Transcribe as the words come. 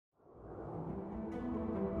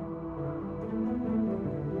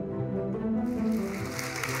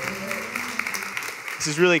This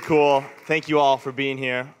is really cool. Thank you all for being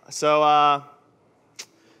here. So,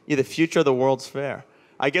 yeah, the future of the World's Fair.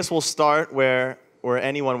 I guess we'll start where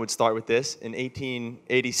anyone would start with this, in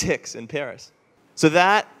 1886 in Paris. So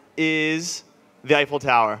that is the Eiffel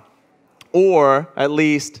Tower. Or, at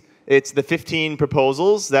least, it's the 15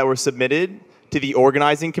 proposals that were submitted to the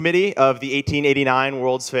organizing committee of the 1889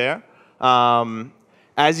 World's Fair.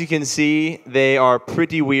 As you can see, they are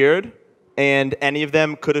pretty weird, and any of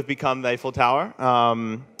them could have become the Eiffel Tower.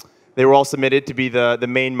 They were all submitted to be the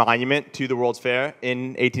main monument to the World's Fair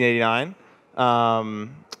in 1889.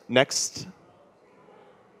 Next.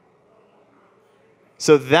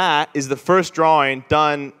 So that is the first drawing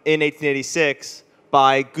done in 1886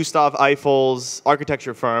 by Gustave Eiffel's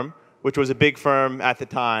architecture firm, which was a big firm at the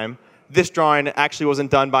time. This drawing actually wasn't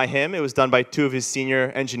done by him. It was done by two of his senior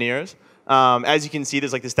engineers. As you can see,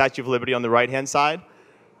 there's like the Statue of Liberty on the right-hand side.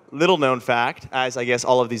 Little known fact, as I guess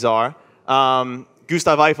all of these are,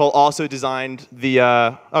 Gustave Eiffel also designed the,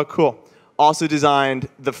 also designed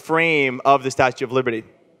the frame of the Statue of Liberty.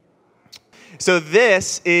 So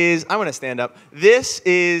this is, I'm going to stand up. This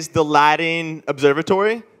is the Latin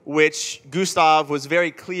Observatory, which Gustave was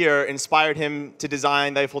very clear inspired him to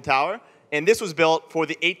design the Eiffel Tower. And this was built for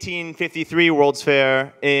the 1853 World's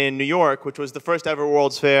Fair in New York, which was the first ever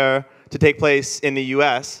World's Fair to take place in the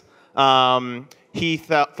US. He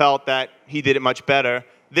felt that he did it much better.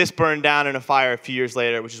 This burned down in a fire a few years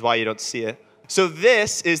later, which is why you don't see it. So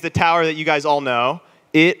this is the tower that you guys all know.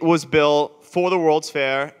 It was built for the World's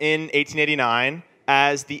Fair in 1889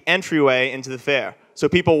 as the entryway into the fair. So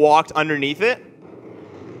people walked underneath it,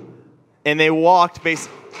 and they walked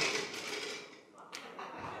basically.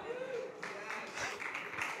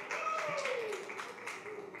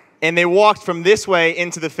 And they walked from this way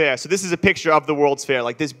into the fair. So this is a picture of the World's Fair.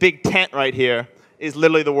 Like this big tent right here is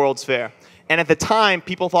literally the World's Fair. And at the time,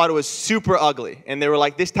 people thought it was super ugly. And they were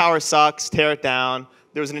like, this tower sucks, tear it down.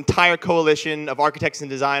 There was an entire coalition of architects and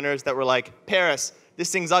designers that were like, Paris,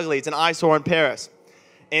 this thing's ugly. It's an eyesore in Paris.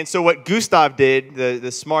 And so what Gustave did,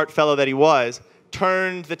 the smart fellow that he was,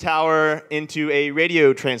 turned the tower into a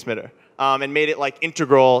radio transmitter and made it like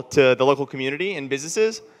integral to the local community and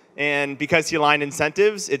businesses. And because he aligned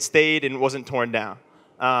incentives, it stayed and wasn't torn down.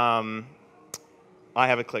 I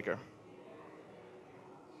have a clicker.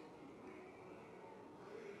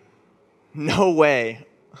 No way.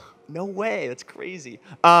 No way. That's crazy.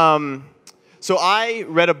 So I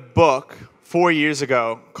read a book 4 years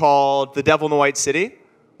ago called The Devil in the White City,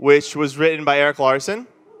 which was written by Eric Larson.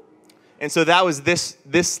 And so that was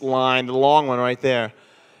this line, the long one right there.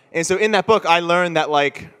 And so in that book, I learned that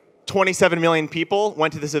like 27 million people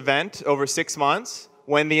went to this event over 6 months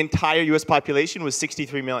when the entire US population was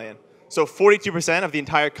 63 million. So 42% of the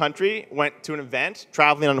entire country went to an event,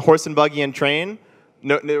 traveling on horse and buggy and train.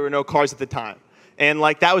 There were no cars at the time. And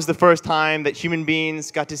like that was the first time that human beings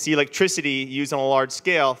got to see electricity used on a large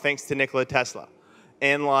scale thanks to Nikola Tesla.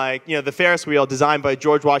 And like, you know, the Ferris wheel designed by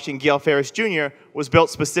George Washington Gale Ferris Jr. was built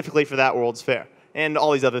specifically for that World's Fair and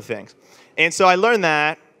all these other things. And so I learned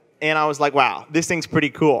that. And I was like, wow, this thing's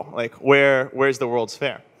pretty cool. Like, where's the World's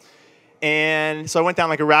Fair? And so I went down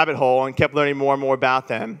like a rabbit hole and kept learning more and more about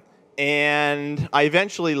them. And I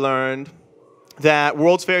eventually learned that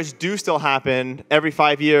World's Fairs do still happen every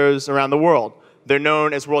 5 years around the world. They're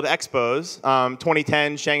known as World Expos.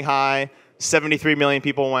 2010, Shanghai, 73 million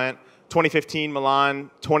people went. 2015,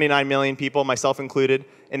 Milan, 29 million people, myself included.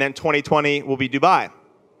 And then 2020 will be Dubai.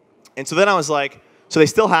 And so then I was like, so they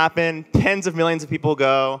still happen, tens of millions of people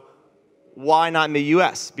go. Why not in the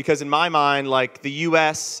US? Because in my mind, like the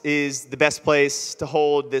US is the best place to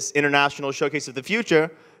hold this international showcase of the future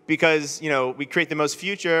because, you know, we create the most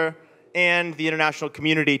future and the international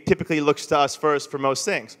community typically looks to us first for most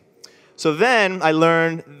things. So then I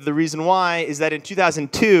learned the reason why is that in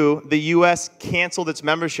 2002, the US canceled its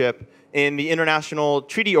membership in the International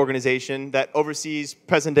Treaty Organization that oversees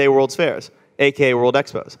present-day World's Fairs, aka World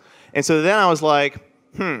Expos. And so then I was like,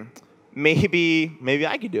 maybe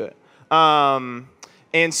I could do it.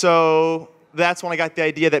 And so that's when I got the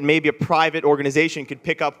idea that maybe a private organization could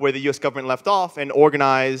pick up where the US government left off and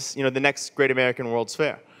organize, you know, the next Great American World's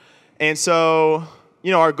Fair. And so,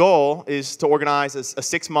 you know, our goal is to organize a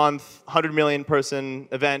 6-month, 100 million person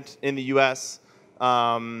event in the US.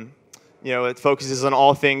 You know, it focuses on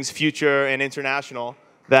all things future and international.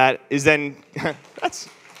 That is then,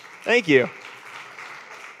 thank you.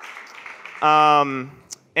 And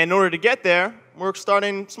in order to get there, we're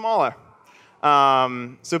starting smaller.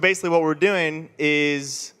 So basically what we're doing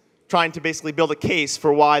is trying to basically build a case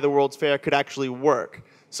for why the World's Fair could actually work.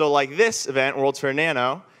 So like this event, World's Fair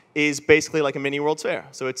Nano, is basically like a mini World's Fair.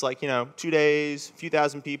 So it's like, you know, 2 days, a few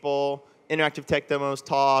thousand people interactive tech demos,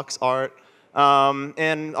 talks, art.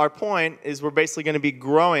 And our point is we're basically going to be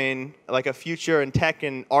growing like a future and tech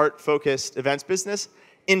and art-focused events business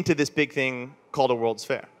into this big thing called a World's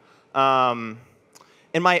Fair. And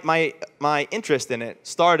my interest in it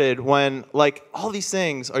started when like all these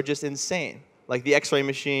things are just insane. Like the X-ray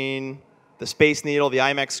machine, the Space Needle, the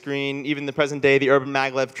IMAX screen, even the present day, the urban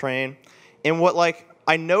maglev train. And what like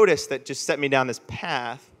I noticed that just set me down this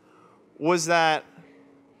path was that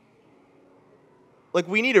like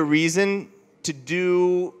we need a reason to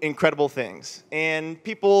do incredible things. And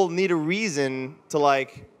people need a reason to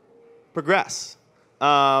like progress.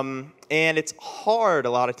 And it's hard a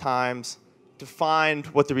lot of times to find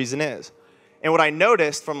what the reason is. And what I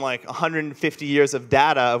noticed from like 150 years of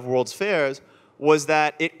data of World's Fairs was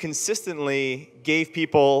that it consistently gave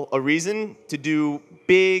people a reason to do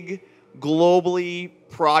big, globally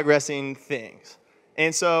progressing things.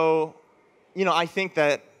 And so, you know, I think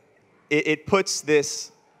that it puts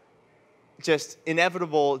this just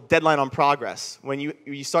inevitable deadline on progress when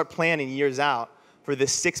you start planning years out for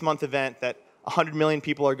this 6-month event that 100 million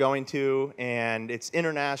people are going to, and it's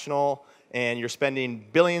international, and you're spending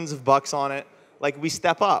billions of bucks on it. Like, we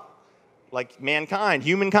step up. Like, mankind,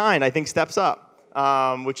 humankind, I think, steps up,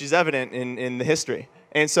 which is evident in the history.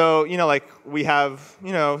 And so, you know, like, we have,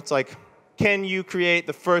 you know, it's like, can you create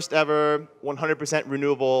the first ever 100%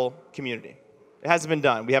 renewable community? It hasn't been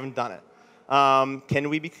done. We haven't done it. Can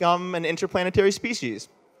we become an interplanetary species?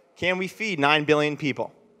 Can we feed 9 billion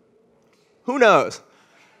people? Who knows?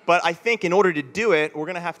 But I think in order to do it, we're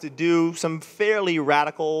going to have to do some fairly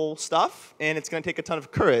radical stuff, and it's going to take a ton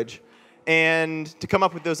of courage. And to come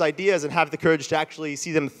up with those ideas and have the courage to actually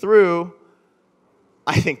see them through,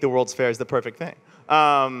 I think the World's Fair is the perfect thing.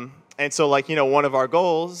 And so, like, you know, one of our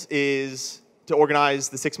goals is to organize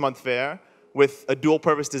the 6-month fair with a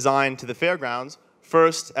dual-purpose design to the fairgrounds,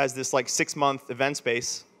 first as this like 6-month event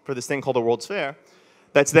space for this thing called the World's Fair,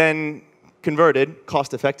 that's then converted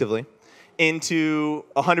cost-effectively into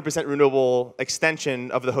a 100% renewable extension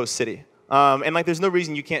of the host city. And like, there's no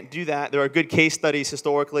reason you can't do that. There are good case studies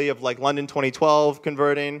historically of like London 2012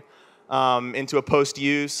 converting into a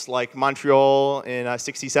post-use, like Montreal in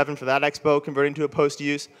 '67 for that expo converting to a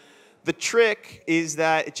post-use. The trick is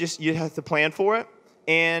that you have to plan for it,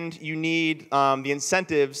 and you need the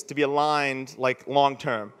incentives to be aligned like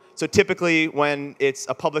long-term. So typically when it's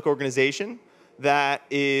a public organization that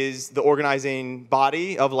is the organizing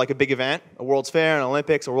body of like a big event, a World's Fair, an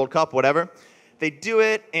Olympics, a World Cup, whatever, they do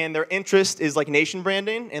it and their interest is like nation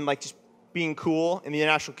branding and like just being cool in the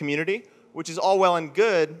international community, which is all well and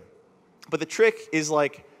good, but the trick is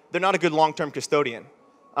like they're not a good long-term custodian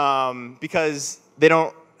because they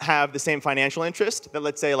don't have the same financial interest that,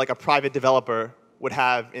 let's say, like a private developer would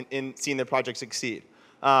have in seeing their project succeed,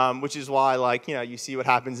 which is why, like, you know, you see what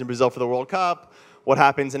happens in Brazil for the World Cup, what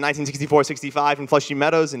happens in 1964-65 in Flushing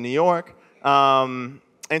Meadows in New York. And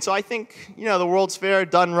so I think, you know, the World's Fair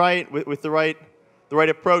done right with the right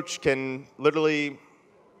approach can literally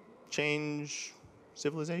change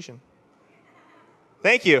civilization.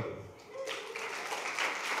 Thank you.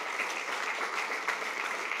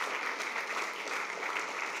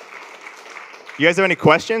 You guys have any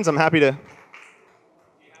questions? I'm happy to.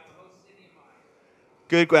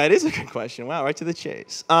 Good. That is a good question. Wow, right to the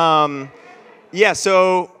chase. Yeah.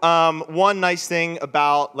 So one nice thing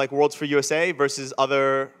about like World's Fair USA versus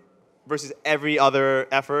every other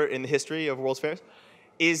effort in the history of World's Fairs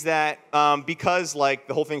is that because like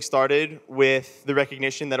the whole thing started with the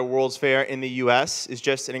recognition that a World's Fair in the U.S. is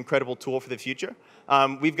just an incredible tool for the future,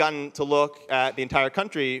 we've gotten to look at the entire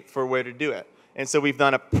country for where to do it. And so we've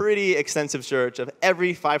done a pretty extensive search of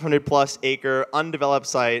every 500-plus acre undeveloped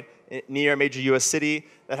site near a major U.S. city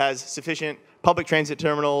that has sufficient public transit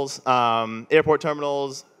terminals, airport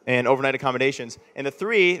terminals, and overnight accommodations. And the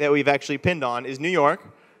 3 that we've actually pinned on is New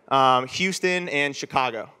York, Houston, and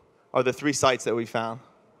Chicago are the 3 sites that we found.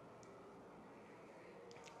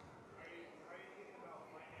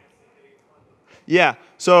 Yeah,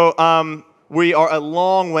 so we are a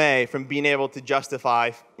long way from being able to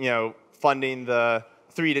justify, you know, funding the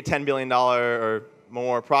 $3 to $10 billion or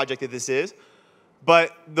more project that this is.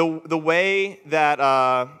 But the way that,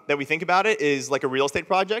 that we think about it is like a real estate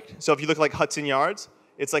project. So if you look like Hudson Yards,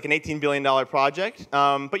 it's like an $18 billion project.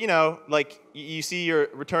 But you know, like you see your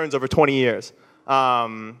returns over 20 years.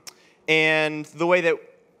 And the way that,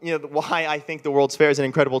 you know, why I think the World's Fair is an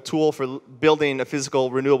incredible tool for building a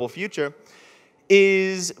physical renewable future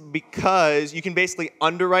is because you can basically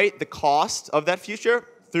underwrite the cost of that future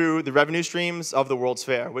through the revenue streams of the World's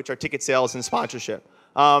Fair, which are ticket sales and sponsorship.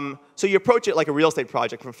 So you approach it like a real estate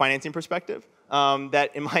project from a financing perspective that,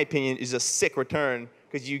 in my opinion, is a sick return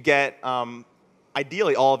because you get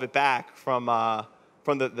ideally all of it back from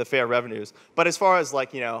the fair revenues. But as far as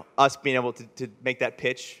like us being able to make that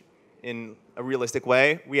pitch in a realistic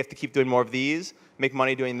way, we have to keep doing more of these, make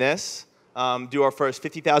money doing this, do our first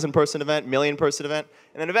 50,000 person event, million person event,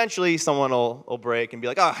 and then eventually someone will break and be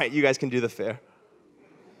like, all right, you guys can do the fair.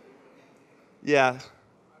 Yeah.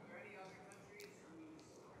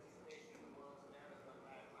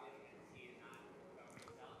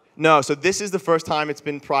 No, so this is the first time it's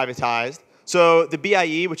been privatized. So the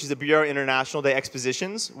BIE, which is the Bureau International des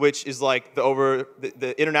Expositions, which is like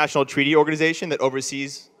the international treaty organization that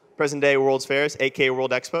oversees present-day World's Fairs, aka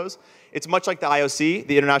World Expos. It's much like the IOC,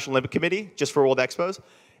 the International Olympic Committee, just for World Expos.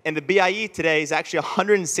 And the BIE today is actually a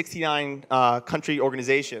 169 country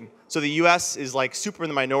organization. So the US is like super in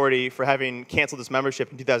the minority for having canceled this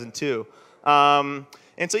membership in 2002.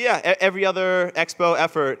 And so yeah, every other expo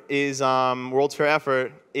effort is, World's Fair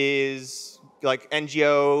effort is like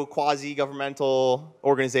NGO, quasi-governmental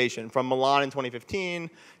organization. From Milan in 2015,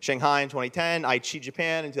 Shanghai in 2010, Aichi,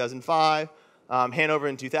 Japan in 2005, Hanover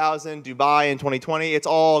in 2000, Dubai in 2020. It's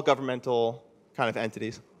all governmental kind of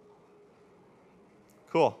entities.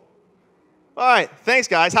 Cool. All right, thanks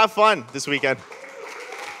guys. Have fun this weekend.